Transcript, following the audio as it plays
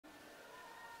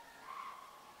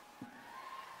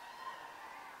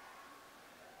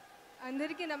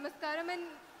అందరికీ నమస్కారం అండ్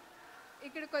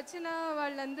ఇక్కడికి వచ్చిన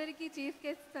వాళ్ళందరికీ చీఫ్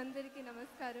గెస్ట్స్ అందరికీ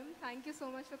నమస్కారం. Thank you so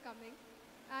much for coming.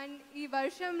 And ఈ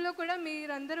వర్షంలో కూడా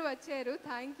మీరందరూ వచ్చారు.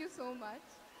 Thank you so much.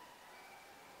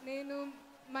 నేను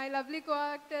my lovely co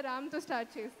actor రామ్తో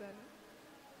start చేస్తాను.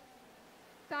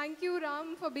 Thank you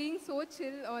Ram for being so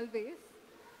chill always.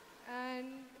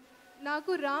 And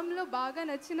నాకు రామ్లో బాగా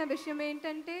నచ్చిన విషయం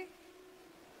ఏంటంటే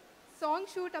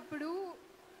సాంగ్ షూట్ అప్పుడు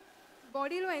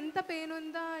బాడీలో ఎంత పెయిన్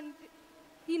ఉందా అంటే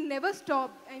he never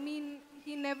stop. I mean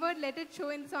he never let it show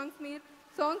in songs. మీరు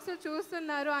సాంగ్స్లో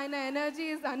చూస్తున్నారు, ఆయన ఎనర్జీ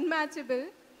ఈజ్ అన్మ్యాచబుల్.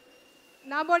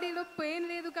 నా బాడీలో పెయిన్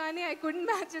లేదు కానీ I couldn't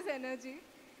match his energy.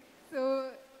 So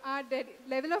ఆ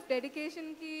level of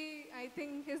డెడికేషన్కి I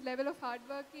think his level of hard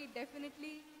వర్క్కి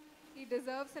definitely he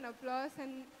deserves an applause.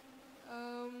 And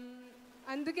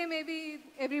అందుకే maybe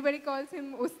everybody calls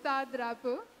him Ustaad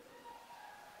Rao.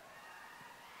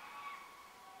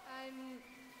 And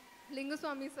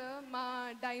Lingusamy sir మా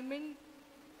డైమండ్.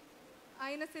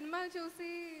 ఆయన సినిమాలు చూసి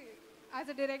as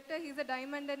a director he's a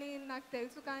diamond అని నాకు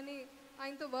తెలుసు, కానీ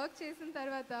ఆయనతో వర్క్ చేసిన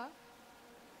తర్వాత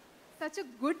such a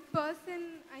good person.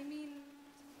 I mean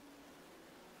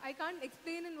I can't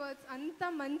explain in words. అంత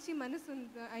మంచి మనసు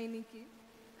ఉంది ఆయనకి.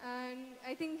 And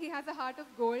I think he has a heart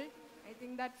of gold. I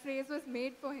think that phrase was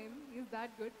made for him. Is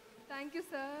that good. Thank you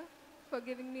sir for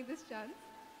giving me this chance.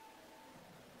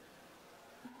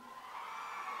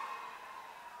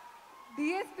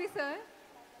 DSP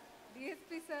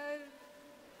sir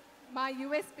మా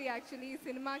USP actually ఈ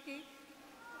సినిమాకి.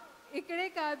 ఇక్కడే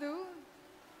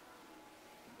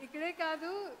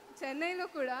కాదు చెన్నైలో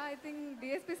కూడా I think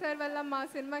DSP sir వల్ల మా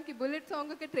సినిమాకి బుల్లెట్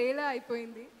సాంగ్కి ట్రైలర్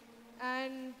అయిపోయింది.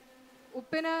 అండ్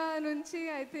ఉప్పెన నుంచి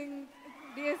ఐ థింక్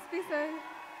డిఎస్పి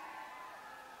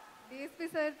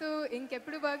సార్తో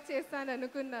ఇంకెప్పుడు వర్క్ చేస్తాను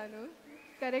అనుకున్నాను.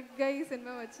 కరెక్ట్గా ఈ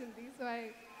సినిమా వచ్చింది. So I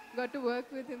got to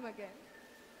work with him again.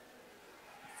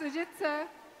 Sujith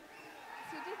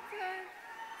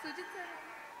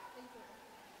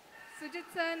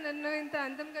sir నన్ను ఇంత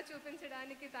అందంగా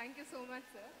చూపించడానికి thank you so much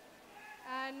sir.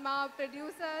 And మా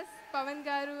ప్రొడ్యూసర్స్ పవన్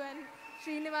గారు అండ్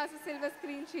సిల్వర్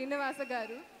స్క్రీన్ శ్రీనివాస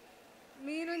గారు,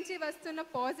 మీ నుంచి వస్తున్న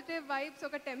పాజిటివ్ వైబ్స్,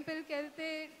 ఒక టెంపుల్కి వెళ్తే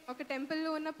ఒక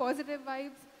టెంపుల్లో ఉన్న పాజిటివ్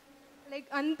వైబ్స్ లైక్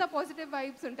అంత పాజిటివ్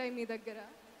వైబ్స్ ఉంటాయి మీ దగ్గర.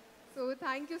 So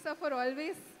thank you sir for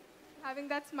always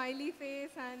having that smiley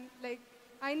face. And like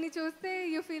ఆయన్ని చూస్తే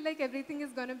you feel like everything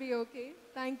is gonna be okay.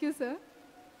 Thank you sir.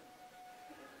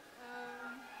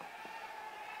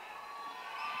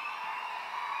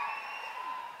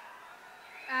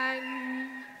 And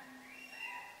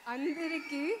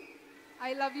అందరికీ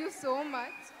I love you so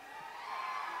much.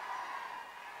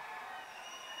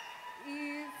 ఈ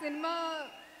cinema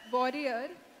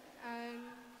warrior. And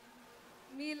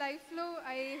మీ లైఫ్లో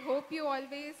I hope you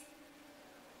always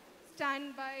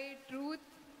stand by truth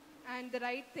and the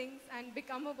right things and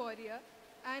become a warrior.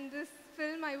 And this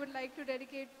film I would like to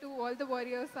dedicate to all the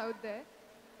warriors out there.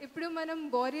 ఇప్పుడు మనం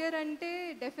warrior అంటే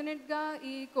డెఫినెట్గా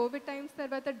ఈ Covid times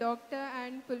తర్వాత doctor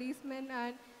and policemen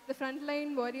and the front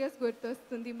line warriors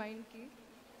గుర్తొస్తుంది మైండ్కి.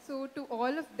 So to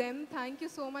all of them thank you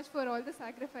so much for all the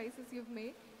sacrifices you've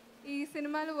made. ఈ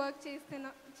సినిమాలో వర్క్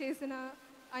చేసిన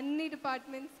అన్ని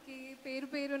డిపార్ట్మెంట్స్కి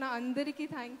పేరున అందరికీ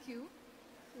thank you.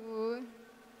 So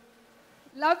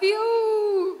love you.